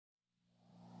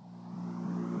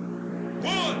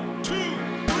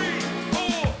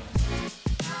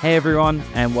Hey everyone,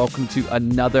 and welcome to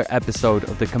another episode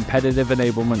of the Competitive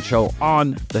Enablement Show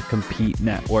on the Compete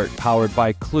Network, powered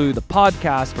by Clue, the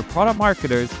podcast for product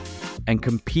marketers and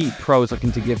Compete pros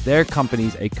looking to give their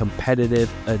companies a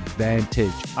competitive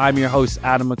advantage. I'm your host,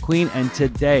 Adam McQueen, and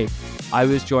today I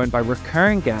was joined by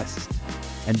recurring guest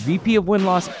and VP of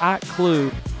Win-Loss at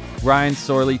Clue, Ryan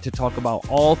Sorley, to talk about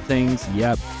all things,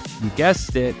 you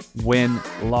guessed it,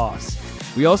 win-loss.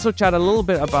 We also chat a little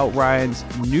bit about Ryan's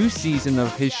new season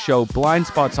of his show Blind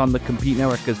Spots on the Compete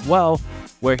Network as well,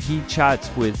 where he chats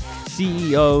with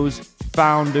CEOs,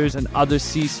 founders, and other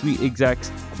C-suite execs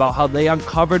about how they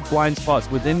uncovered blind spots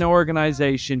within their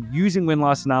organization using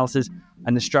win-loss analysis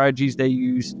and the strategies they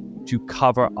use to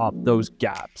cover up those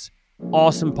gaps.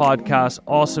 Awesome podcast,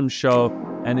 awesome show,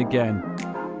 and again,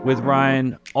 with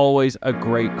Ryan, always a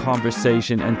great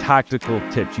conversation and tactical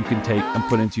tips you can take and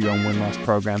put into your own win-loss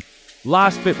program.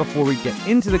 Last bit before we get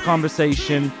into the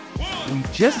conversation, we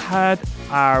just had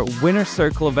our Winner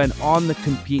Circle event on the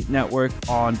Compete Network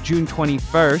on June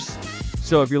 21st.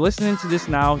 So if you're listening to this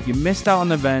now, you missed out on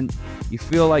the event, you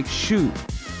feel like, shoot,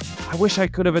 I wish I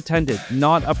could have attended.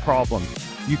 Not a problem.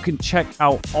 You can check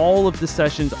out all of the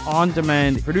sessions on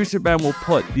demand. Producer Ben will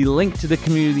put the link to the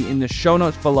community in the show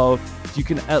notes below, so you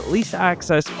can at least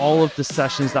access all of the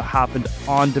sessions that happened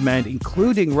on demand,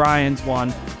 including Ryan's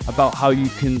one about how you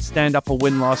can stand up a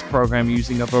win-loss program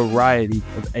using a variety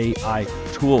of AI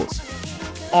tools.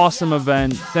 Awesome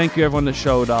event. Thank you everyone that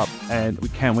showed up, and we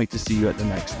can't wait to see you at the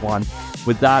next one.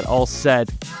 With that all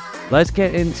said, let's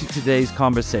get into today's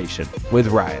conversation with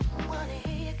Ryan.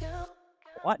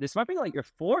 What? This might be like your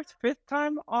fifth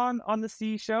time on the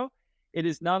C show. It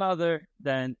is none other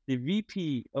than the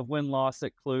VP of Win-Loss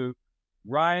at Clue,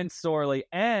 Ryan Sorley,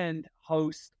 and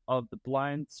host of the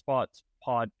Blind Spots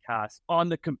podcast on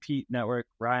the Compete Network.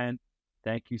 Ryan,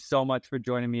 thank you so much for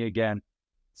joining me again.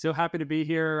 So happy to be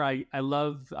here. I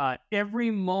love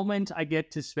every moment I get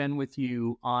to spend with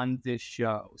you on this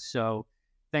show. So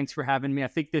thanks for having me. I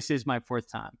think this is my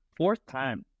fourth time. Fourth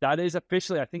time. That is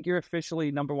officially, I think you're officially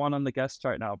number one on the guest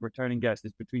chart now, returning guest.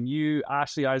 It's between you,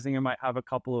 Ashley Eisinger might have a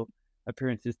couple of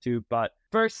appearances too. But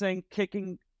first thing,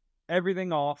 kicking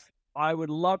everything off, I would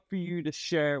love for you to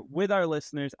share with our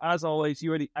listeners, as always,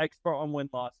 you are the expert on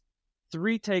win-loss,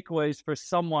 3 takeaways for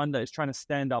someone that is trying to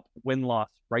stand up win-loss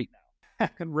right now.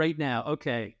 Right now.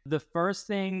 Okay. The first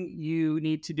thing you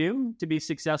need to do to be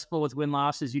successful with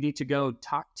win-loss is you need to go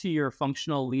talk to your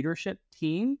functional leadership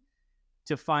team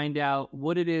to find out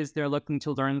what it is they're looking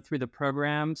to learn through the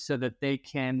program so that they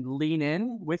can lean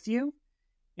in with you.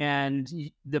 And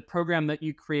the program that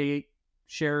you create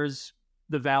shares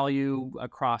the value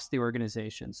across the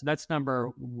organization. So that's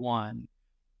number one.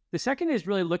 The second is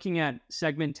really looking at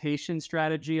segmentation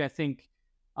strategy. I think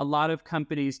a lot of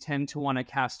companies tend to want to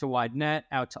cast a wide net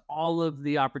out to all of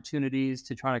the opportunities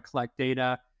to try to collect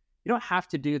data. You don't have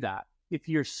to do that. If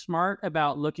you're smart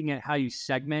about looking at how you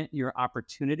segment your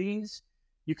opportunities,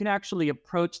 you can actually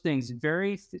approach things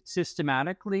very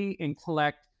systematically and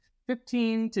collect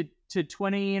 15 to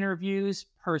 20 interviews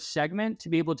per segment to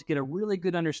be able to get a really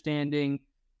good understanding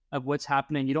of what's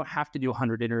happening. You don't have to do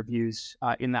 100 interviews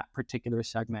in that particular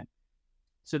segment.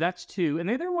 So that's 2. And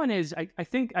the other one is, I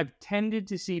think I've tended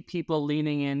to see people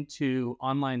leaning into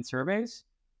online surveys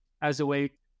as a way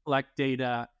to collect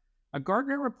data. A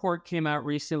Gartner report came out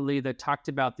recently that talked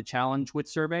about the challenge with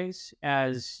surveys.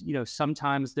 As you know,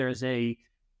 sometimes there's a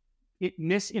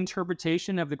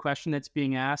misinterpretation of the question that's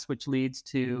being asked, which leads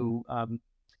to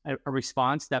a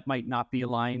response that might not be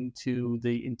aligned to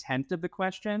the intent of the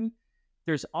question.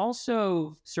 There's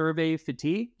also survey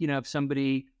fatigue. You know, if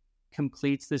somebody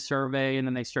completes the survey and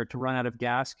then they start to run out of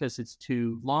gas because it's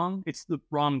too long, it's the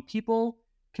wrong people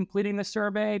completing the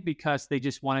survey because they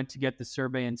just wanted to get the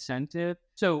survey incentive.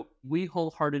 So we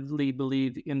wholeheartedly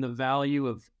believe in the value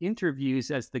of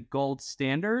interviews as the gold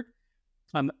standard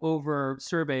over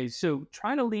surveys. So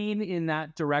try to lean in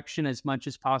that direction as much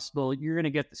as possible. You're going to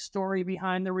get the story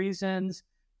behind the reasons.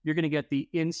 You're going to get the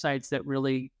insights that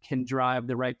really can drive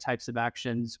the right types of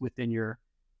actions within your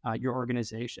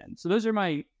organization. So those are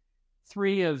my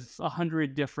 3 of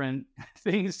 100 different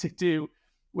things to do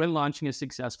when launching a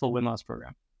successful win-loss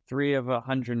program. 3 of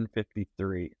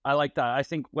 153. I like that. I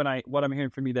think what I'm hearing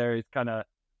from you there is kind of,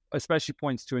 especially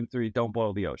points 2 and 3, don't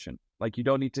boil the ocean. Like, you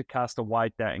don't need to cast a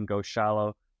wide net and go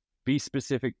shallow. Be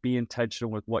specific, be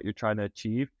intentional with what you're trying to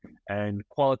achieve, and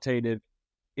qualitative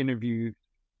interview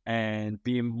and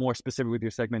being more specific with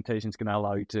your segmentation is going to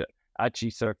allow you to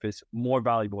actually surface more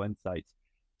valuable insights.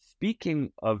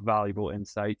 Speaking of valuable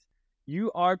insights,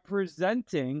 you are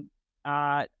presenting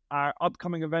at our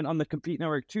upcoming event on the Compete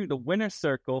Network too, the Winner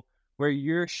Circle, where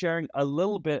you're sharing a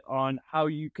little bit on how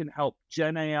you can help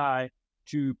Gen AI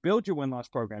to build your win-loss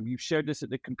program. You've shared this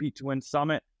at the Compete to Win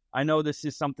Summit. I know this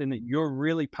is something that you're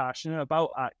really passionate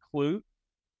about at Clue.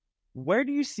 Where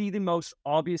do you see the most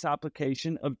obvious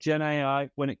application of Gen AI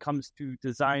when it comes to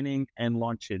designing and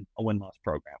launching a win-loss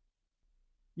program?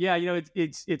 Yeah,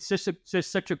 it's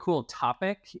just such a cool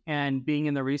topic, and being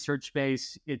in the research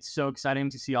space, it's so exciting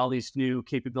to see all these new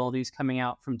capabilities coming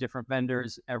out from different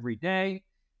vendors every day.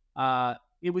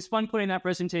 It was fun putting that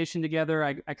presentation together.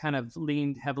 I kind of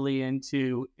leaned heavily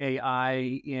into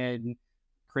AI in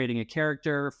creating a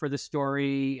character for the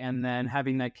story, and then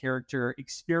having that character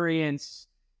experience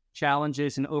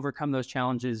challenges and overcome those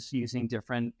challenges using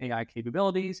different AI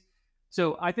capabilities.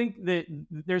 So I think that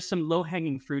there's some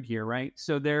low-hanging fruit here, right?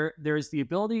 So there's the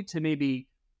ability to maybe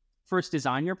first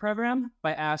design your program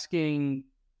by asking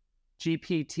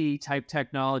GPT-type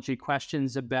technology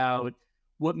questions about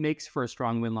what makes for a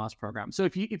strong win-loss program. So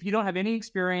if you don't have any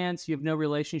experience, you have no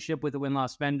relationship with a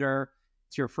win-loss vendor,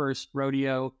 it's your first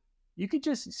rodeo, you could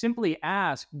just simply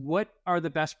ask, what are the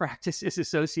best practices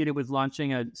associated with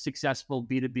launching a successful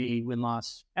B2B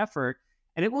win-loss effort?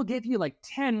 And it will give you like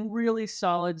 10 really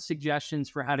solid suggestions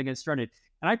for how to get started.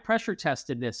 And I pressure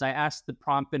tested this. I asked the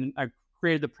prompt, and I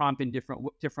created the prompt in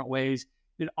different ways.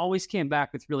 It always came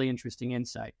back with really interesting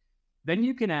insight. Then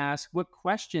you can ask, what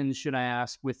questions should I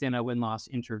ask within a win-loss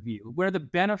interview? What are the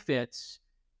benefits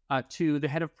to the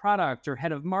head of product or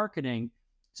head of marketing?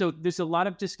 So there's a lot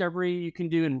of discovery you can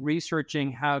do in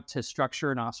researching how to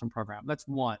structure an awesome program. That's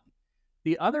one.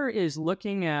 The other is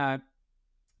looking at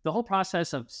the whole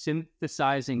process of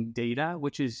synthesizing data,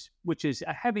 which is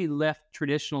a heavy lift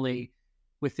traditionally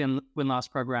within win-loss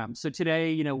programs. So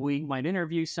today, we might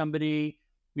interview somebody,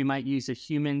 we might use a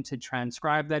human to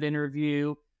transcribe that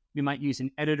interview, we might use an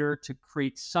editor to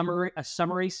create a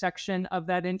summary section of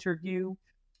that interview.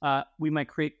 We might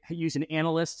use an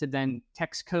analyst to then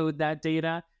text code that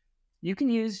data. You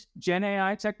can use Gen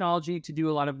AI technology to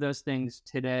do a lot of those things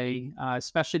today,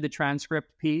 especially the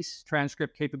transcript piece.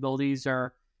 Transcript capabilities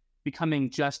are becoming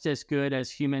just as good as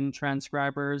human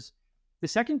transcribers. The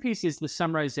second piece is the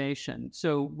summarization.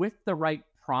 So with the right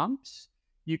prompts,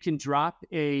 you can drop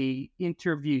a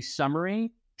interview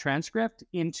summary transcript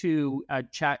into a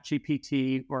chat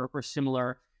GPT or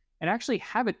similar, and actually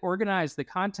have it organize the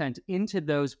content into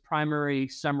those primary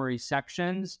summary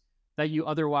sections that you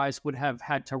otherwise would have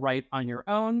had to write on your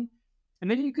own.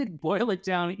 And then you could boil it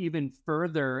down even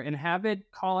further and have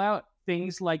it call out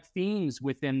things like themes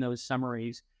within those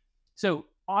summaries. So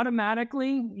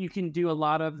automatically, you can do a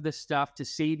lot of the stuff to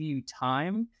save you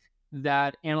time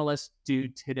that analysts do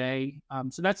today.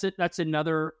 So that's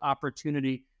another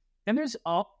opportunity. And there's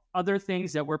other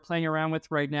things that we're playing around with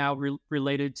right now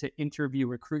related to interview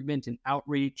recruitment and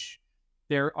outreach.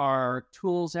 There are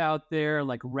tools out there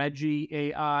like Reggie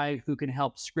AI who can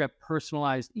help script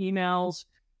personalized emails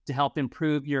to help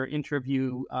improve your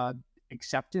interview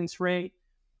acceptance rate.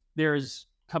 There's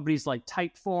companies like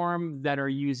Typeform that are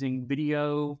using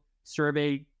video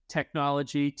survey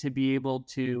technology to be able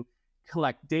to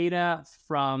collect data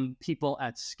from people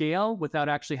at scale without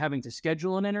actually having to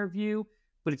schedule an interview.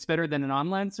 But it's better than an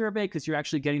online survey because you're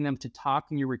actually getting them to talk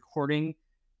and you're recording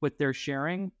what they're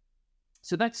sharing.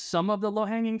 So that's some of the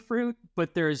low-hanging fruit,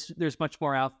 but there's much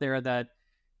more out there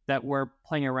that we're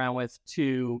playing around with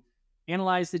to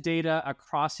analyze the data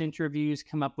across interviews,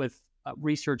 come up with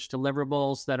research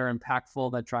deliverables that are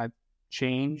impactful, that drive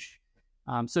change.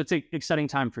 So it's an exciting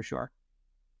time for sure.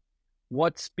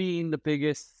 What's been the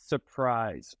biggest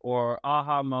surprise or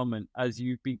aha moment as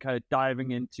you've been kind of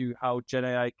diving into how Gen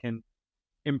AI can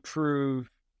improve,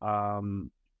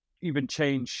 even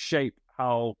change shape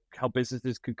how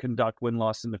businesses could conduct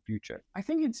win-loss in the future? I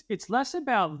think it's less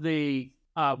about the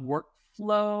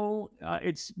workflow,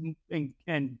 it's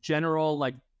and general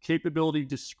like capability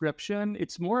description.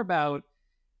 It's more about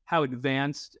how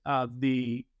advanced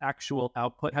the actual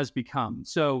output has become.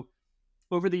 So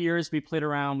over the years, we played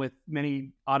around with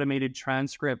many automated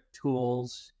transcript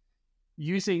tools.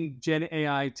 Using Gen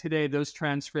AI today, those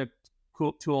transcript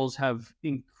tools have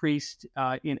increased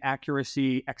in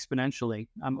accuracy exponentially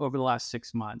over the last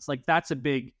 6 months. Like that's a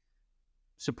big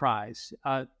surprise.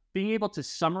 Being able to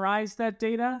summarize that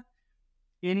data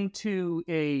into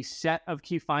a set of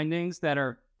key findings that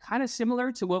are kind of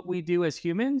similar to what we do as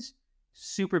humans,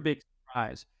 super big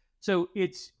surprise. So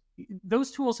those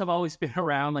tools have always been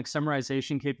around, like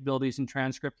summarization capabilities and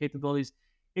transcript capabilities.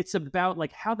 It's about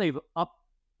like how they've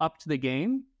upped the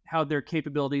game, how their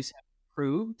capabilities have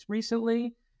improved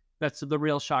recently. That's the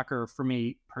real shocker for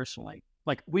me personally.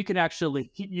 Like we could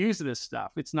actually use this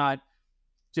stuff. It's not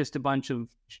just a bunch of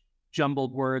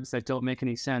jumbled words that don't make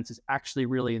any sense is actually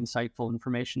really insightful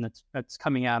information that's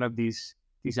coming out of these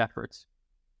efforts.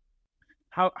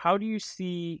 How do you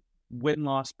see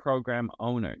win-loss program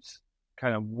owners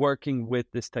kind of working with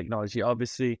this technology?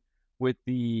 Obviously, with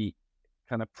the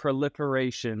kind of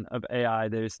proliferation of AI,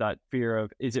 there's that fear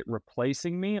of, is it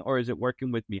replacing me or is it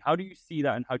working with me? How do you see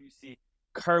that, and how do you see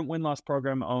current win-loss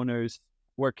program owners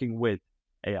working with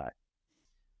AI?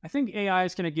 I think AI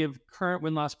is going to give current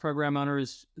win-loss program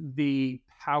owners the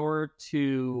power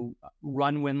to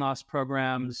run win-loss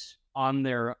programs on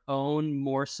their own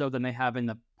more so than they have in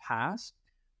the past.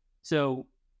 So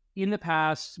in the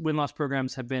past, win-loss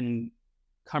programs have been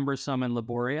cumbersome and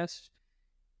laborious.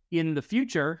 In the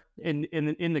future, in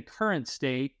the current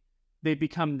state, they've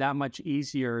become that much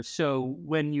easier. So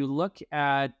when you look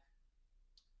at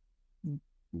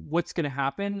what's going to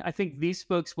happen, I think these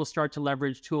folks will start to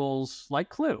leverage tools like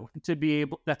Clue to be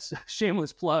able, that's a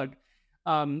shameless plug,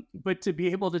 but to be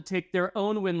able to take their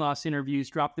own win-loss interviews,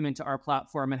 drop them into our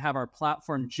platform, and have our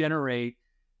platform generate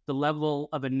the level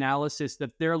of analysis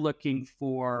that they're looking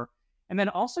for. And then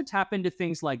also tap into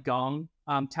things like Gong,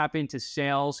 tap into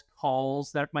sales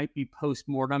calls that might be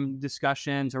post-mortem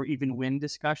discussions or even win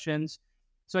discussions.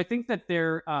 So I think that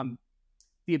they're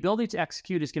the ability to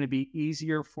execute is going to be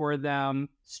easier for them,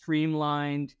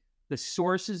 streamlined. The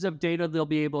sources of data they'll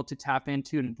be able to tap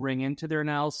into and bring into their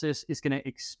analysis is going to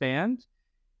expand.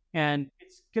 And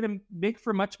it's going to make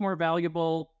for much more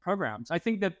valuable programs. I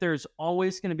think that there's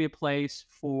always going to be a place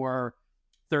for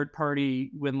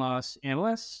third-party win-loss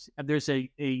analysts. There's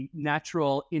a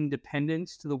natural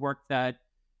independence to the work that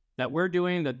we're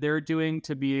doing, that they're doing,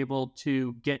 to be able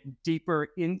to get deeper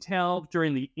intel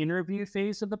during the interview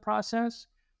phase of the process.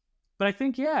 But I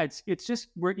think, yeah, it's just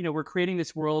we're creating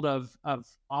this world of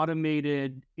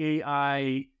automated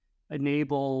AI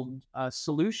enabled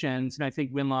solutions, and I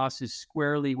think win-loss is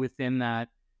squarely within that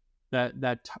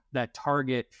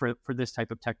target for this type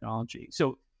of technology.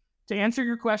 So to answer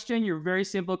your question, your very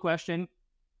simple question,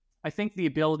 I think the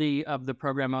ability of the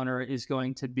program owner is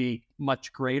going to be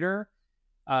much greater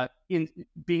in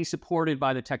being supported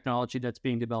by the technology that's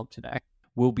being developed today.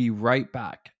 We'll be right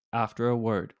back after a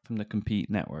word from the Compete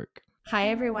Network. Hi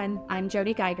everyone, I'm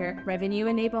Jody Geiger, Revenue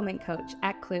Enablement Coach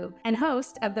at Clue and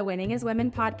host of the Winning as Women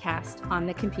podcast on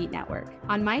the Compete Network.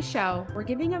 On my show, we're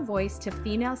giving a voice to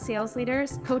female sales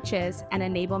leaders, coaches, and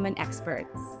enablement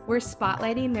experts. We're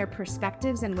spotlighting their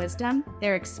perspectives and wisdom,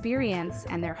 their experience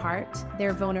and their heart,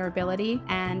 their vulnerability,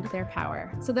 and their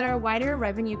power, so that our wider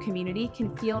revenue community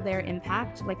can feel their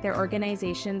impact like their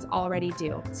organizations already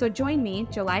do. So join me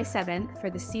July 7th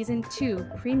for the Season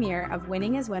 2 premiere of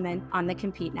Winning as Women on the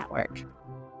Compete Network.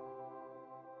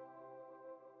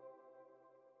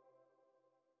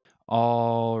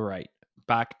 All right,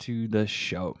 back to the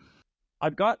show.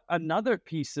 I've got another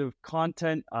piece of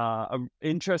content, an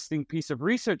interesting piece of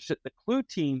research that the Clue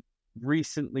team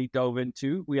recently dove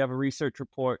into. We have a research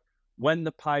report, When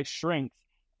the Pie Shrinks,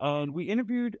 and we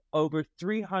interviewed over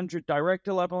 300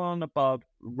 director level and above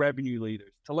revenue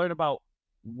leaders to learn about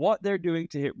what they're doing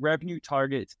to hit revenue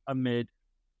targets amid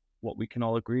what we can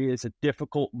all agree is a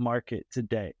difficult market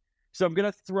today. So I'm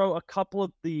going to throw a couple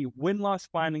of the win-loss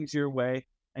findings your way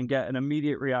and get an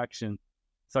immediate reaction.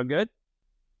 Sound good?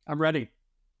 I'm ready.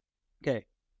 Okay.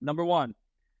 Number one,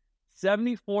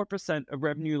 74% of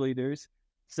revenue leaders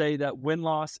say that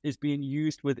win-loss is being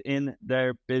used within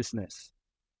their business.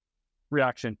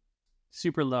 Reaction?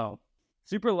 Super low.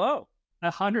 Super low.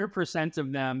 100%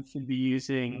 of them should be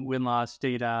using win-loss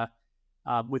data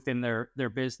within their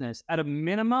business. At a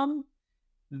minimum,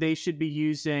 they should be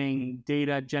using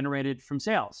data generated from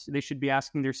sales. They should be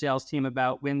asking their sales team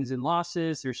about wins and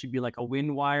losses. There should be like a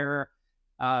win wire.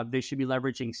 They should be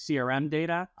leveraging CRM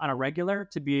data on a regular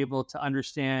to be able to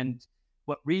understand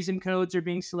what reason codes are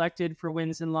being selected for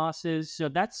wins and losses. So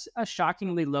that's a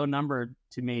shockingly low number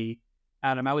to me,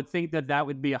 Adam. I would think that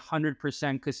would be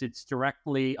 100% because it's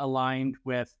directly aligned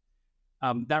with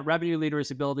that revenue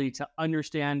leader's ability to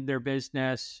understand their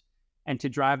business and to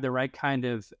drive the right kind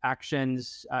of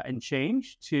actions and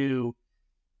change to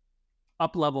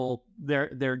up-level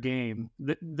their game.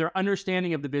 Their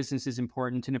understanding of the business is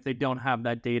important, and if they don't have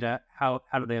that data, how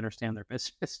do they understand their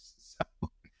business? So,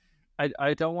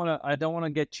 I don't want to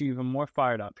get you even more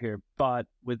fired up here, but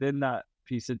within that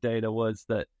piece of data was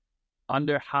that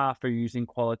under half are using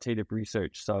qualitative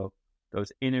research. So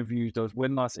those interviews, those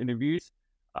win-loss interviews,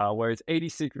 whereas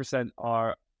 86%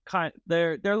 are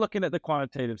they're looking at the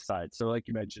quantitative side. So like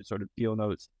you mentioned, sort of deal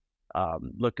notes,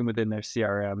 looking within their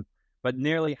CRM, but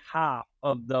nearly half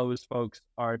of those folks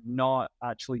are not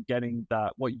actually getting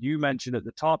that, what you mentioned at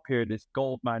the top here, this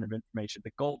gold mine of information,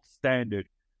 the gold standard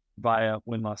via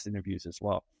win-loss interviews as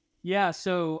well. Yeah,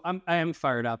 so I am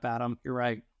fired up, Adam. You're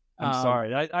right. I'm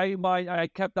sorry. I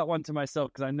kept that one to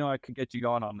myself because I know I could get you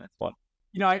going on this one.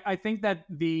 I think that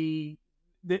the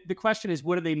question is,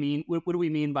 what do they mean? What do we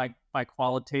mean by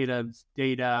qualitative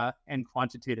data and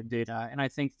quantitative data? And I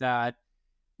think that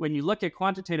when you look at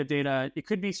quantitative data, it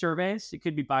could be surveys, it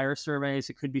could be buyer surveys,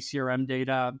 it could be CRM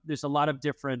data. There's a lot of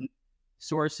different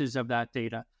sources of that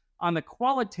data. On the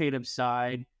qualitative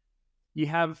side, you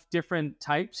have different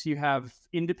types. You have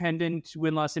independent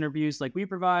win-loss interviews like we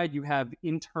provide. You have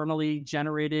internally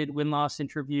generated win-loss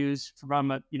interviews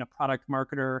from a product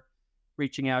marketer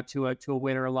reaching out to a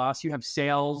win or a loss. You have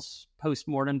sales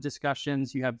post-mortem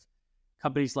discussions. You have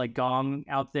companies like Gong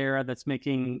out there that's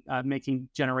making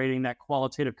generating that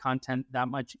qualitative content that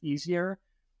much easier.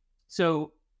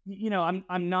 So,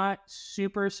 I'm not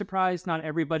super surprised. Not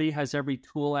everybody has every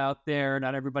tool out there.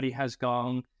 Not everybody has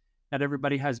Gong. Not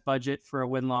everybody has budget for a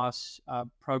win-loss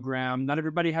program. Not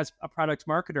everybody has a product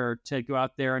marketer to go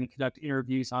out there and conduct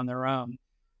interviews on their own.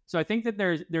 So I think that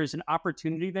there's an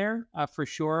opportunity there for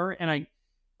sure. And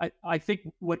I think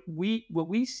what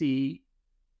we see,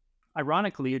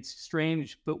 ironically, it's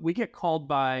strange, but we get called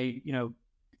by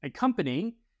a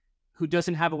company who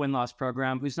doesn't have a win-loss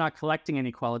program, who's not collecting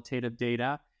any qualitative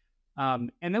data.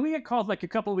 And then we get called like a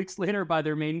couple of weeks later by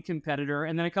their main competitor,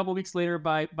 and then a couple of weeks later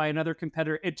by another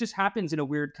competitor. It just happens in a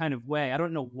weird kind of way. I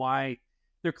don't know why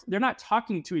they're not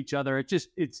talking to each other.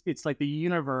 It's like the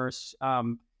universe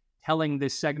telling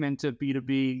this segment of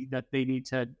B2B that they need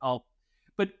to all.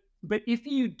 But if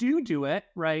you do it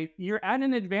right, you're at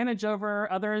an advantage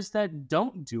over others that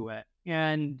don't do it.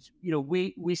 And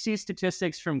we see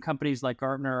statistics from companies like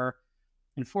Gartner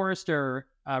and Forrester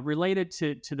related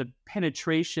to the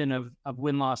penetration of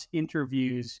win-loss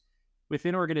interviews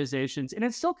within organizations, and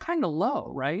it's still kind of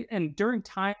low, right? And during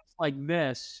times like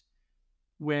this,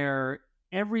 where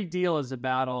every deal is a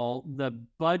battle, the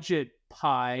budget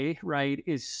pie, right,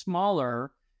 is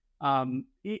smaller.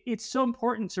 It's so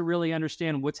important to really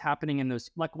understand what's happening in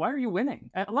those. Like, why are you winning?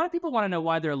 A lot of people want to know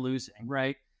why they're losing,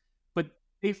 right? But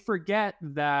they forget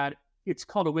that it's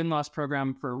called a win-loss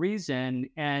program for a reason,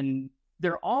 and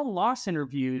they're all loss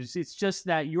interviews. It's just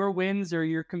that your wins are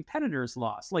your competitor's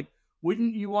loss. Like,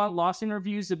 wouldn't you want loss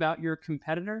interviews about your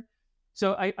competitor?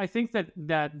 So I think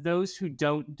that those who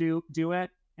don't do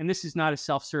it, and this is not a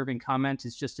self-serving comment,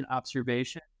 it's just an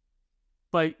observation,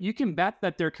 but you can bet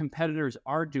that their competitors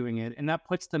are doing it, and that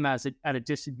puts them at a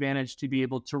disadvantage to be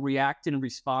able to react and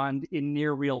respond in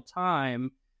near real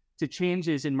time to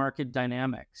changes in market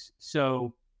dynamics.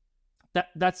 So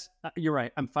that's you're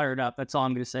right. I'm fired up. That's all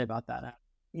I'm going to say about that.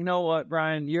 You know what,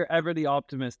 Brian? You're ever the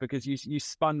optimist because you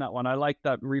spun that one. I like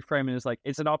that reframing. Is like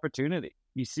it's an opportunity.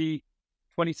 You see,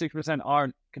 26%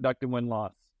 aren't conducting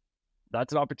win-loss.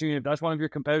 That's an opportunity. If that's one of your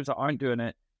competitors that aren't doing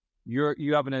it,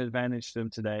 you have an advantage to them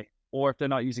today. Or if they're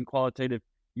not using qualitative,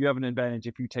 you have an advantage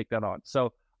if you take that on.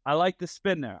 So I like the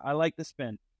spin there. I like the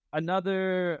spin.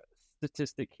 Another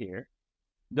statistic here.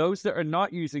 Those that are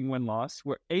not using win-loss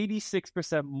were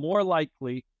 86% more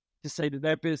likely to say that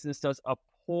their business does a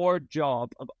poor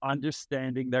job of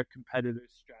understanding their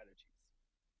competitors' strategies.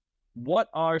 What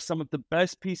are some of the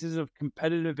best pieces of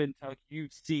competitive intel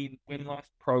you've seen win-loss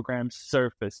programs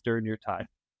surface during your time?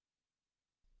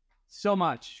 So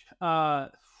much.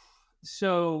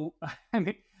 So I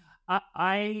mean,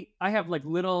 I have like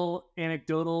little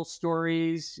anecdotal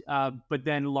stories, but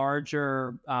then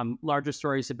larger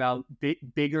stories about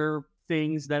bigger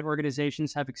things that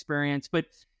organizations have experienced. But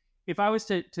if I was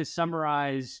to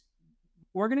summarize,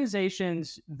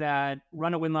 organizations that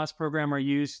run a win-loss program or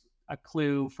use a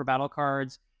Clue for battle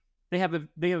cards, they have a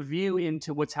view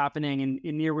into what's happening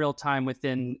in near real time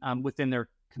within their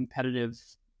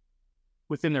competitors.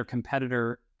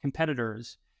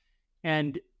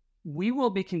 And we will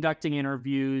be conducting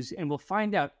interviews and we'll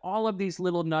find out all of these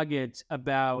little nuggets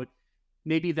about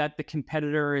maybe that the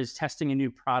competitor is testing a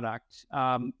new product.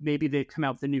 Maybe they've come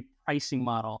out with a new pricing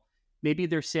model. Maybe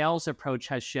their sales approach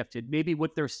has shifted. Maybe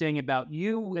what they're saying about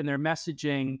you and their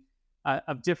messaging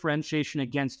of differentiation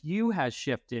against you has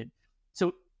shifted.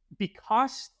 So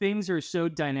because things are so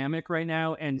dynamic right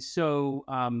now and so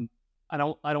I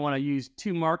don't want to use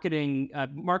two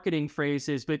marketing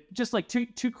phrases, but just like too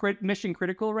mission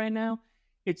critical right now.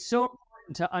 It's so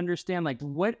important to understand like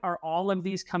what are all of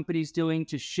these companies doing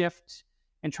to shift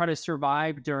and try to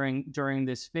survive during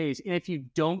this phase. And if you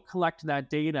don't collect that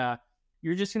data,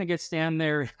 you're just going to stand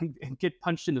there and get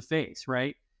punched in the face,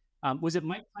 right? Was it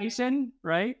Mike Tyson,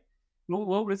 right?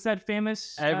 What was that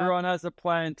famous? Everyone has a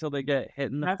plan until they get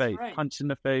hit in the face, right. Punched in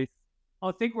the face.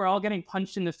 I think we're all getting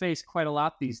punched in the face quite a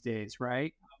lot these days,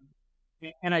 right?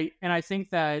 And I think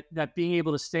that being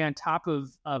able to stay on top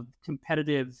of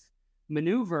competitive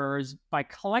maneuvers by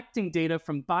collecting data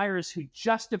from buyers who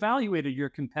just evaluated your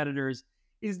competitors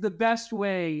is the best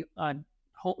way,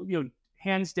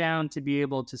 hands down, to be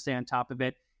able to stay on top of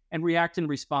it and react and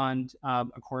respond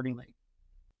accordingly.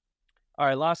 All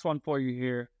right, last one for you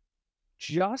here.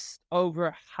 Just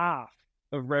over half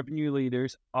of revenue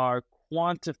leaders are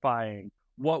quantifying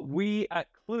what we at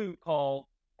Clue call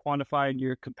quantifying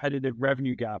your competitive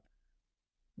revenue gap.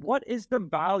 What is the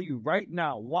value right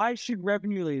now? Why should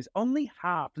revenue leaders, only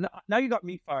half, now you got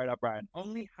me fired up, Brian,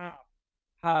 only half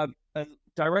have a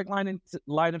direct line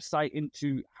of sight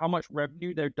into how much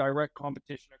revenue their direct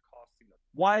competition are costing them?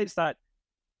 Why is that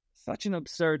such an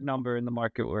absurd number in the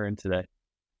market we're in today?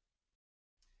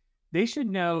 They should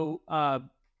know,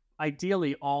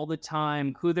 ideally, all the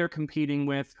time who they're competing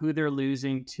with, who they're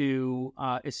losing to,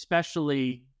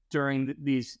 especially during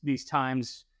these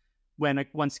times when,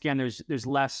 once again, there's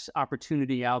less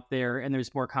opportunity out there and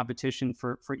there's more competition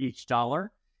for each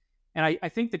dollar. And I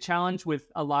think the challenge with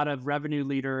a lot of revenue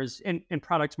leaders and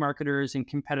product marketers and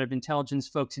competitive intelligence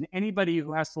folks and anybody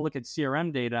who has to look at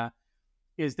CRM data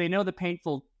is they know the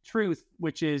painful truth,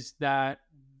 which is that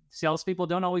salespeople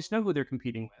don't always know who they're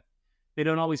competing with. They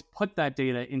don't always put that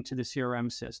data into the CRM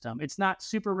system. It's not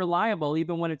super reliable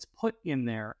even when it's put in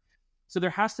there. So there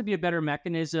has to be a better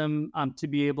mechanism to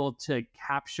be able to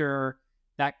capture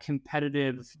that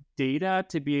competitive data,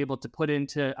 to be able to put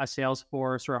into a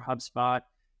Salesforce or a HubSpot,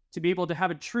 to be able to have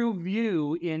a true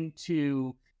view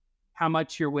into how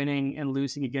much you're winning and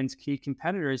losing against key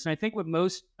competitors. And I think what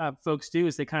most folks do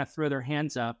is they kind of throw their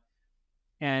hands up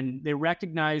and they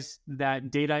recognize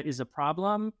that data is a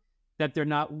problem that they're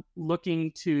not looking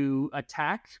to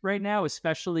attack right now,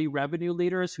 especially revenue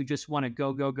leaders who just want to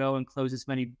go and close as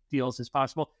many deals as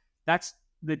possible. That's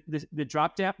the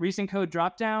drop down, recent code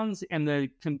drop downs, and the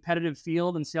competitive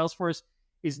field and Salesforce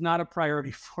is not a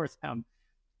priority for them.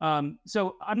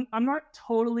 So I'm not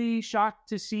totally shocked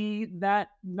to see that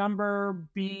number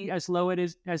be as low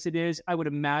as it is. I would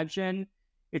imagine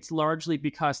it's largely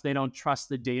because they don't trust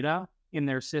the data in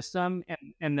their system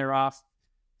and they're off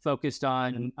focused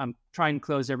on trying to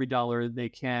close every dollar they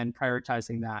can,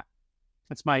 prioritizing that.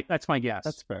 That's my guess.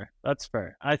 That's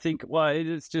fair. I think, well, it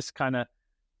is just kind of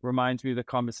reminds me of the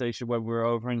conversation when we were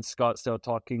over in Scottsdale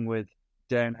talking with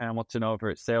Dan Hamilton over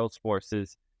at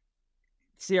Salesforce.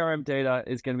 CRM data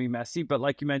is going to be messy, but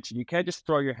like you mentioned, you can't just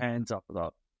throw your hands up with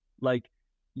that. Like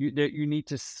you need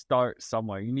to start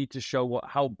somewhere. You need to show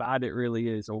how bad it really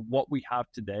is or what we have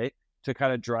today to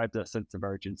kind of drive that sense of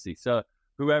urgency. So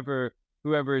whoever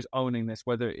is owning this,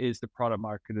 whether it is the product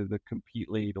marketer, the compete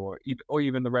lead, or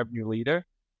even the revenue leader,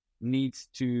 needs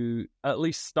to at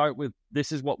least start with,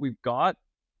 this is what we've got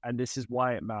and this is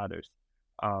why it matters.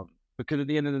 Because at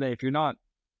the end of the day, if you don't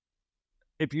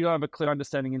have a clear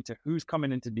understanding into who's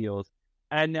coming into deals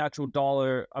and the actual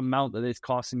dollar amount that is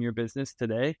costing your business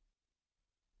today,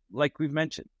 like we've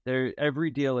mentioned,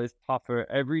 every deal is tougher,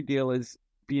 every deal is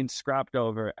being scrapped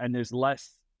over, and there's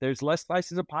less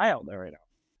slices of pie out there right now.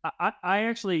 I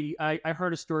actually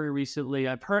heard a story recently.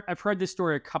 I've heard this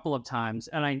story a couple of times,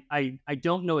 and I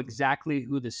don't know exactly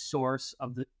who the source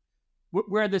of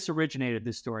where this originated,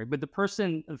 this story, but the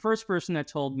first person that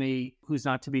told me, who's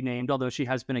not to be named, although she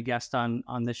has been a guest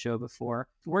on this show before,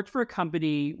 worked for a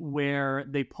company where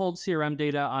they pulled CRM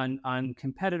data on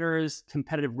competitors,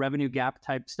 competitive revenue gap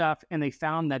type stuff, and they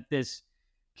found that this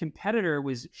competitor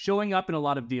was showing up in a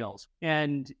lot of deals.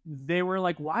 And they were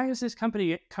like, why is this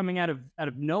company coming out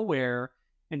of nowhere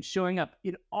and showing up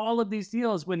in all of these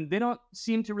deals when they don't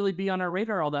seem to really be on our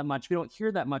radar all that much? We don't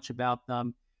hear that much about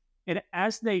them. And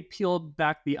as they peeled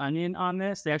back the onion on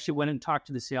this, they actually went and talked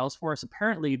to the Salesforce.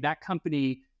 Apparently, that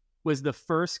company was the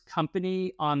first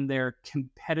company on their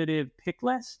competitive pick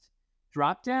list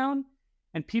dropdown.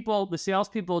 And the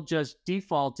salespeople just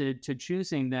defaulted to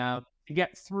choosing them to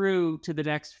get through to the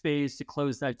next phase to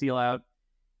close that deal out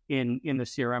in the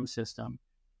CRM system.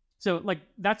 So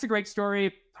that's a great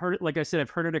story. Like I said,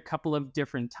 I've heard it a couple of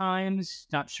different times.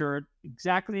 Not sure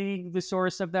exactly the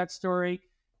source of that story,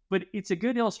 but it's a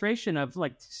good illustration of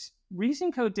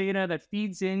recent code data that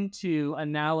feeds into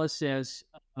analysis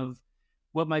of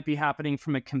what might be happening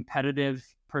from a competitive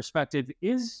perspective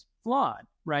is flawed,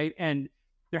 right? And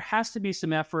there has to be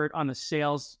some effort on the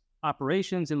sales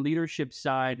operations and leadership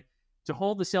side to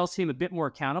hold the sales team a bit more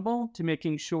accountable to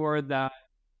making sure that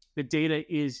the data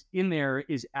is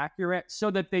accurate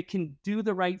so that they can do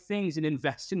the right things and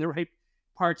invest in the right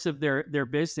parts of their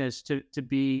business to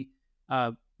be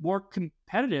more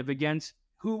competitive against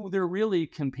who they're really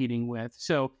competing with.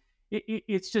 So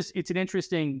it's an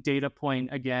interesting data point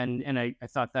again. And I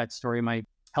thought that story might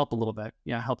help a little bit.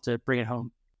 Yeah, help to bring it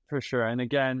home. For sure. And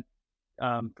again,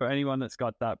 for anyone that's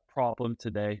got that problem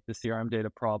today, the CRM data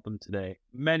problem today,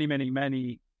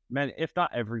 many, if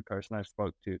not every person I've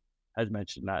spoke to has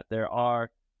mentioned that. There are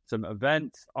some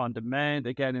events on demand,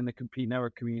 again, in the Compete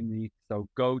Network community. So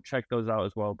go check those out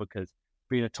as well, because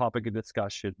being a topic of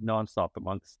discussion nonstop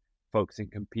amongst folks in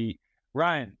Compete.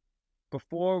 Ryan,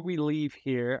 before we leave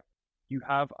here, you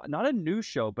have not a new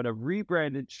show, but a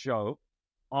rebranded show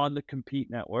on the Compete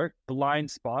Network, Blind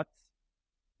Spots.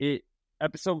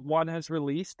 Episode 1 has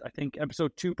released. I think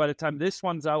episode 2, by the time this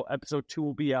one's out, episode 2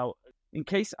 will be out. In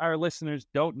case our listeners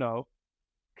don't know,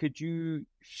 could you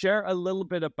share a little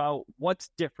bit about what's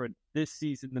different this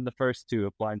season than the first 2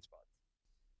 of Blind Spots?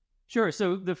 Sure.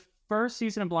 So the first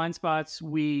season of Blind Spots,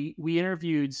 we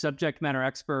interviewed subject matter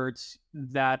experts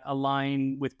that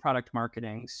align with product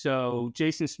marketing. So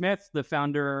Jason Smith, the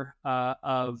founder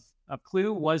of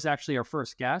Clue, was actually our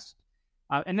first guest.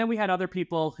 And then we had other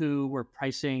people who were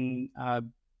pricing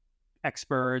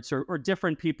experts or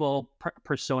different people,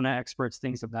 persona experts,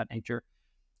 things of that nature.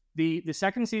 The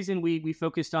second season, we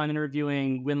focused on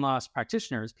interviewing win-loss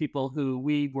practitioners, people who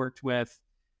we worked with,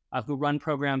 who run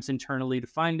programs internally, to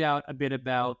find out a bit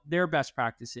about their best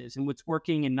practices and what's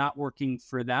working and not working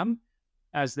for them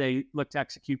as they look to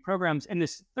execute programs. And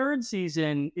this third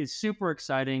season is super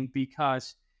exciting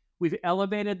because we've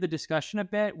elevated the discussion a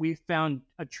bit. We've found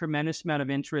a tremendous amount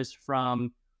of interest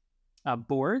from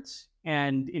boards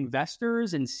and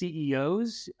investors and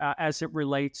CEOs as it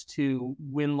relates to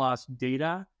win-loss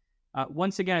data.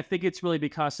 Once again, I think it's really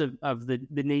because of the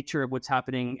nature of what's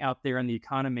happening out there in the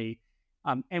economy.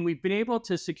 And we've been able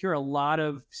to secure a lot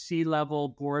of C-level,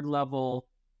 board-level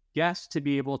guests to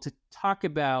be able to talk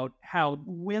about how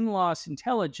win-loss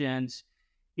intelligence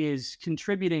is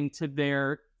contributing to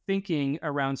their thinking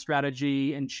around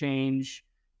strategy and change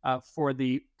for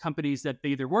the companies that they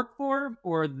either work for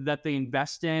or that they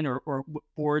invest in or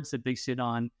boards that they sit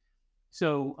on.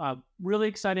 So really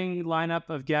exciting lineup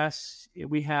of guests.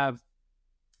 We have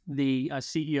the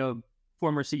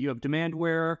former CEO of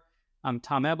Demandware,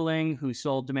 Tom Ebeling, who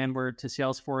sold Demandware to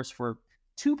Salesforce for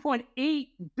 $2.8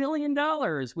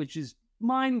 billion, which is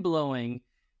mind-blowing.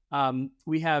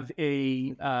 We have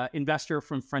a investor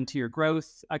from Frontier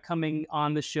Growth coming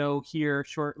on the show here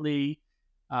shortly.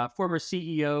 Former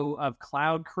CEO of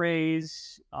Cloud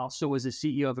Craze, also was a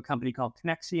CEO of a company called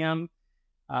Connexium.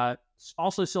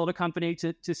 Also sold a company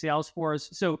to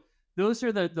Salesforce. So those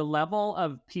are the level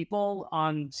of people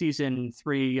on season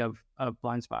 3 of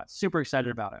Blind Spots. Super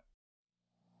excited about it.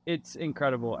 It's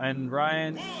incredible. And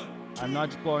Ryan, I'm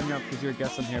not just blowing up because you're a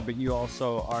guest on here, but you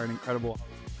also are an incredible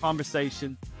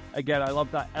conversation. Again, I love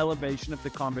that elevation of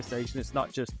the conversation. It's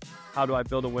not just how do I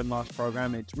build a win-loss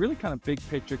program. It's really kind of big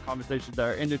picture conversations that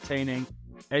are entertaining,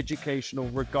 educational,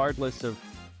 regardless of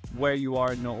where you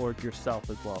are in the org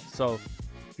yourself as well. So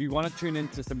if you want to tune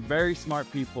into some very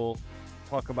smart people,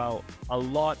 talk about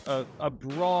a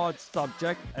broad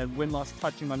subject and win-loss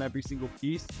touching on every single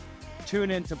piece,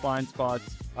 tune into Blind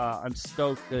Spots. I'm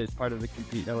stoked that it's part of the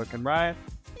Compete Network. And Ryan,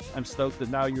 I'm stoked that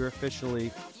now you're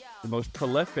officially the most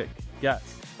prolific guest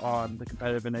on the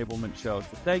Competitive Enablement Show.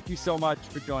 So thank you so much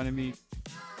for joining me,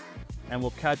 and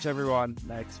we'll catch everyone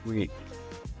next week.